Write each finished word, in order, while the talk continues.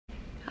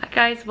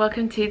Guys,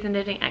 welcome to the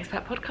Knitting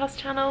Expat Podcast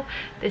channel.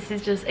 This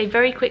is just a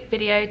very quick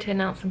video to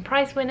announce some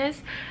prize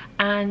winners,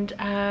 and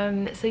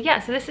so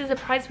this is a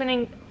prize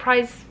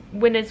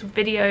winners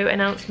video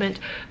announcement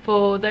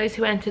for those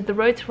who entered the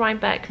Road to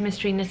Rhinebeck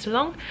Mystery Knit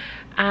Along,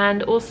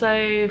 and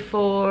also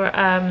for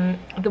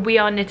the We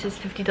Are Knitters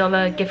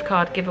 $50 gift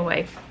card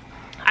giveaway.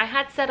 I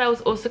had said I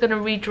was also going to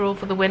redraw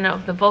for the winner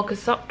of the Volker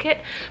sock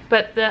kit,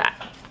 but the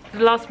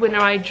last winner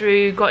I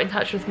drew got in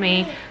touch with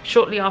me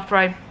shortly after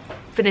I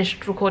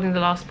finished recording the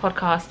last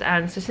podcast,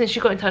 and so since she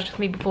got in touch with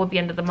me before the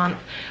end of the month,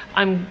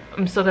 I'm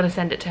still going to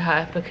send it to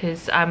her,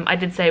 because I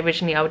did say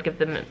originally I would give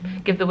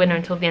the winner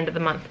until the end of the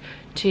month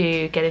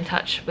to get in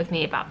touch with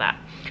me about that.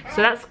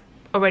 So that's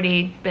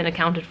already been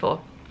accounted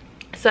for.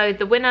 So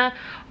the winner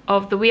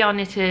of the We Are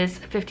Knitters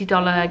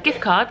 $50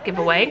 gift card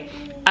giveaway,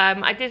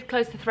 I did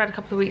close the thread a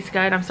couple of weeks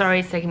ago, and I'm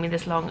sorry it's taking me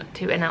this long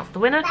to announce the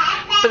winner.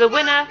 But the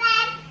winner,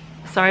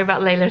 sorry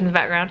about Layla in the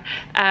background,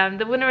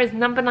 the winner is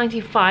number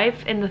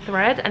 95 in the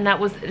thread, and that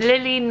was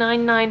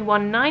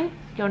Lily9919.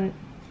 Your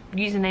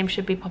username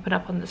should be popping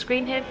up on the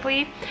screen here for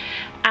you.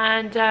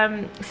 And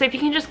so if you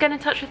can just get in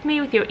touch with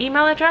me with your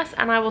email address,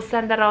 and I will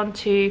send that on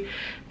to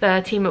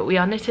the team at We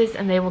Are Knitters,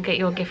 and they will get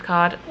your gift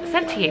card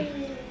sent to you.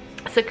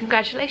 So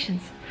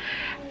congratulations.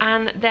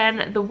 And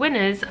then the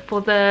winners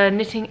for the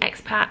Knitting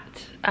Expat,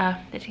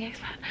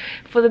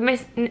 for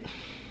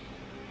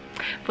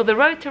the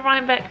Road to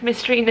Rhinebeck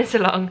Mystery Knit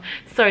Along.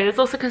 Sorry, there's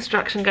also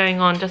construction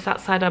going on just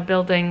outside our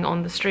building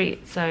on the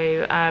street,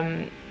 so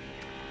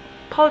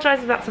apologise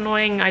if that's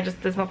annoying.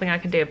 There's nothing I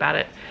can do about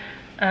it.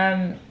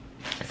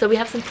 So we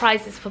have some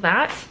prizes for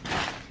that,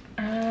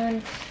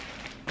 and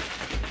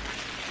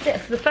yeah,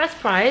 so the first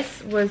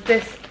prize was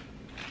this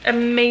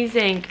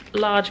amazing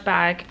large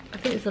bag. I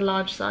think it's a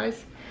large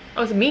size.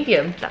 Oh, it's a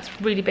medium. That's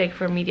really big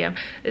for a medium.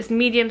 This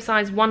medium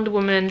size Wonder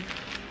Woman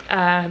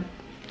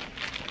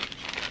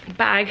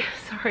bag,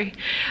 sorry,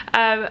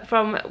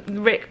 from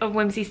Rick of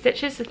Whimsy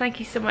Stitches. So thank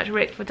you so much,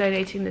 Rick, for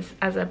donating this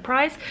as a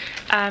prize.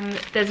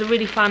 There's a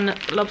really fun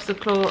lobster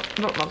claw,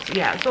 sort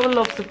of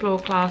lobster claw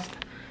clasp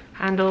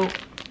handle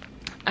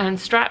and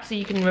strap, so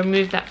you can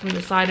remove that from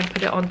the side and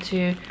put it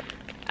onto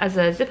as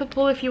a zipper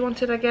pull if you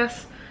wanted, I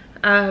guess.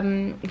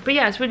 But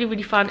yeah, it's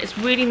really fun. It's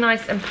really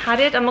nice and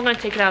padded. I'm not going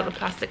to take it out of the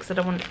plastic because I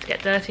don't want it to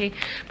get dirty,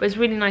 but it's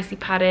really nicely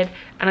padded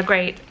and a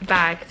great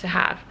bag to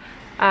have.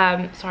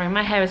 Sorry,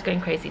 my hair is going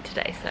crazy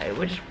today, so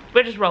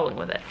we're just rolling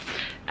with it.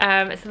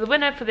 So the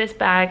winner for this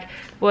bag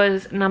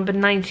was number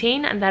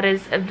 19, and that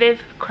is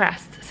Viv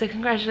Crest. So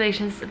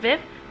congratulations,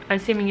 Viv. I'm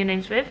assuming your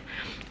name's Viv.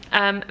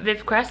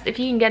 Viv Crest, if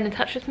you can get in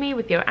touch with me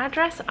with your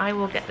address, I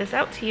will get this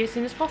out to you as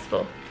soon as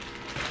possible.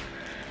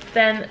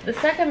 Then the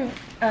second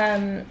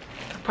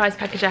prize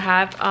package I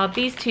have are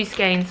these two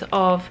skeins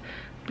of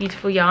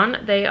beautiful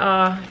yarn. They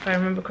are, if I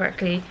remember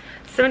correctly,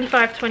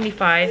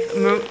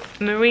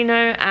 75/25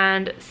 merino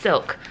and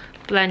silk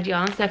blend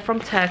yarns. They're from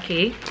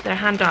Turkey. They're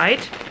hand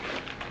dyed.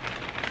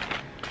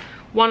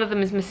 One of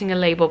them is missing a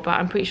label, but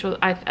I'm pretty sure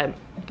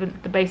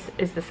the base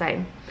is the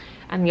same,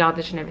 and the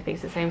yardage and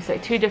everything's the same. So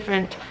two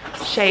different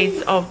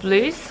shades of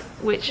blues,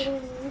 which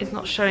is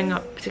not showing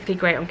up particularly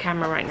great on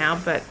camera right now,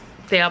 but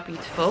they are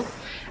beautiful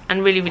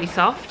and really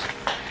soft.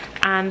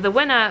 And the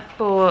winner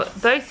for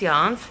those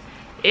yarns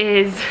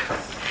is,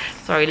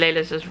 sorry,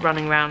 Layla's just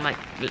running around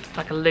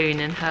like a loon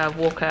in her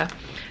walker.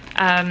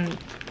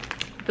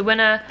 The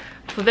winner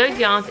for those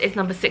yarns is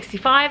number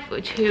 65,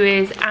 who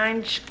is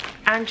Ange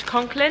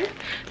Conklin.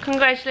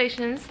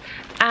 Congratulations.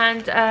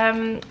 And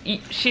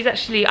she's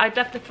actually, I'd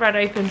left the thread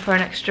open for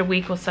an extra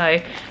week or so,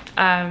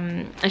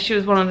 and she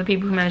was one of the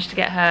people who managed to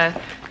get her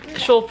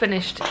shawl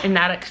finished in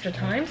that extra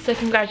time, so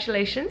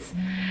congratulations.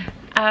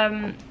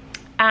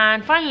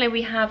 And finally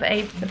we have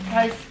one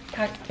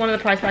of the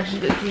prize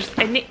packages, which was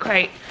a knit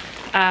crate.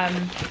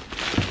 One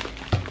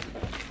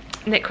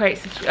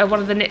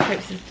of the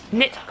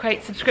knit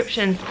crate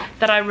subscriptions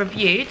that I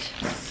reviewed.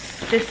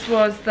 This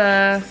was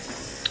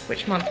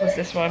which month was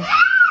this one?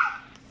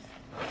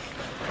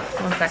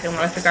 1 second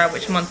while I figure out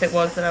which month it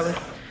was that I was,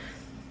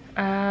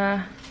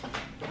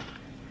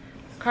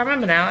 can't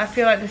remember now. I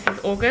feel like this is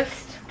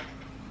August.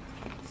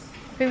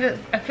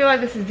 I feel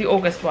like this is the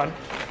August one,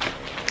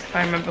 if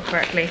I remember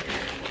correctly.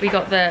 We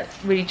got the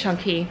really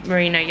chunky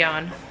merino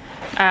yarn.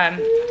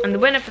 And the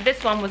winner for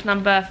this one was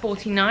number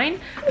 49,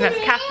 and that's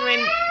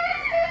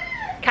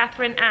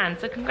Catherine Ann.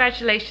 So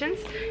congratulations.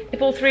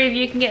 If all three of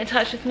you can get in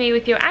touch with me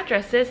with your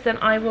addresses, then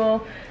I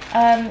will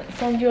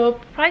send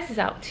your prizes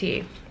out to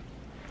you.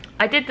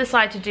 I did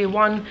decide to do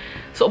one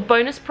sort of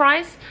bonus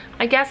prize,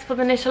 I guess, for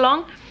the knit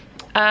along,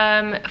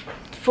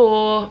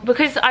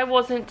 because I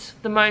wasn't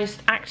the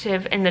most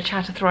active in the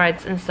chatter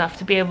threads and stuff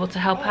to be able to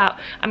help out.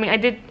 I mean, I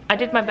did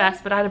my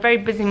best, but I had a very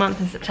busy month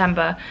in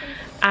September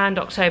and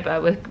October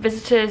with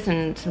visitors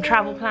and some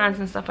travel plans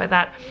and stuff like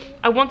that.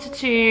 I wanted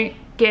to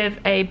give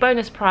a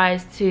bonus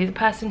prize to the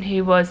person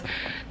who was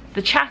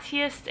the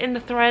chattiest in the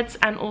threads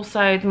and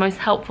also the most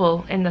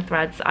helpful in the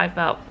threads, I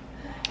felt.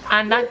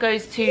 And that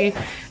goes to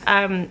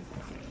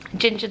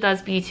Ginger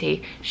Does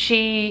Beauty.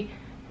 She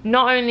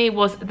not only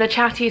was the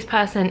chattiest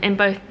person in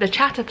both the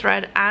chatter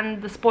thread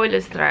and the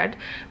spoilers thread,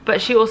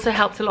 but she also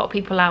helped a lot of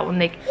people out when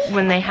they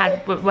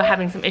were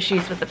having some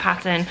issues with the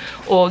pattern,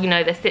 or you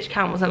know, their stitch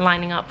count wasn't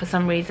lining up for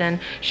some reason.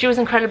 She was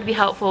incredibly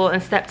helpful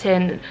and stepped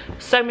in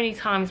so many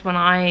times when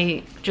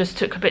I just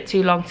took a bit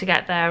too long to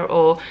get there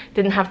or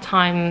didn't have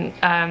time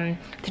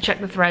to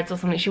check the threads or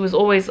something. She was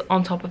always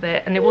on top of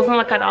it, and it wasn't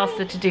like I'd asked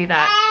her to do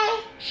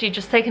that. She'd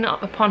just taken it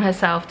upon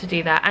herself to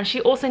do that. And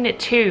she also knit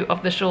 2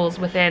 of the shawls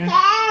within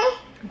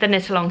the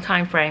knit along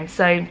time frame,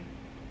 so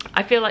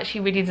I feel like she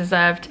really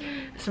deserved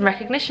some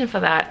recognition for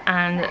that,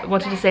 and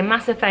wanted to say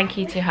massive thank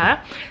you to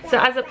her. So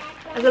as a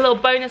little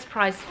bonus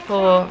prize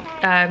for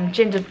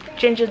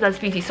Ginger Does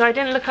Beauty, so I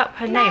didn't look up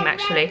her name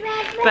actually,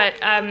 but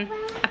I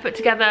put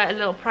together a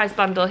little prize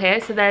bundle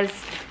here. So there's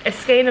a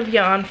skein of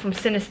yarn from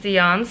Sinister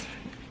Yarns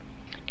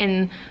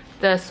in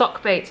the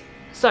shark bait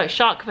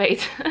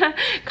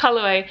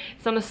colorway.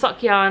 It's on a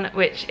sock yarn,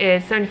 which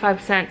is 75%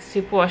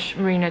 superwash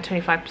merino,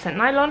 25%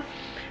 nylon.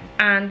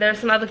 And there are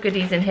some other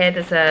goodies in here.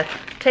 There's a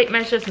tape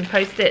measure, some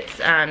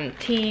post-its,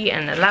 tea,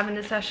 and a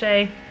lavender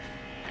sachet,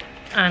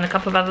 and a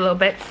couple of other little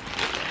bits.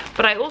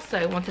 But I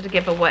also wanted to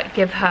give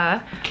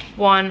her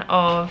one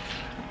of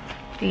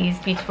these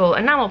beautiful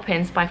enamel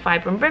pins by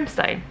Fibre and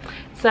Brimstone.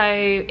 So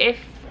if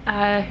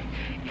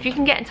you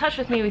can get in touch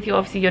with me with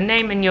obviously your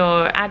name and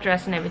your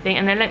address and everything,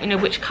 and then let me know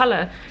which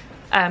color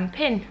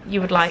pin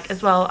you would like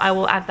as well, I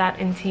will add that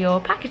into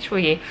your package for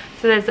you.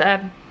 So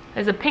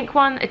there's a pink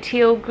one, a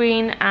teal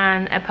green,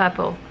 and a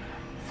purple.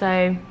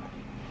 So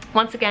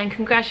once again,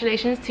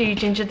 congratulations to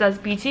Ginger Does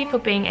Beauty for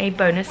being a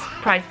bonus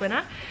prize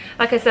winner.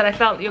 Like I said, I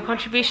felt your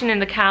contribution in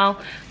the KAL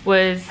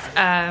was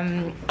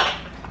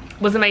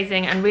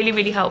amazing and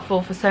really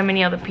helpful for so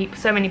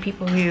many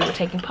people who were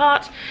taking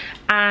part,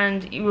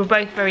 and you were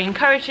both very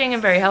encouraging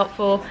and very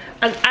helpful,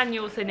 and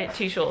you also knit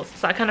 2 shawls,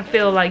 so I kind of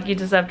feel like you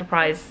deserved a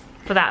prize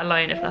for that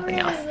alone, if nothing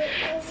else.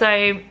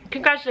 So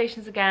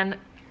congratulations again.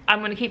 I'm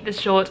going to keep this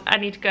short. I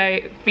need to go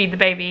feed the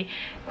baby,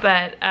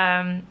 but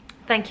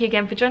thank you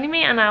again for joining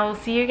me, and I will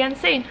see you again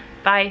soon.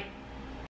 Bye.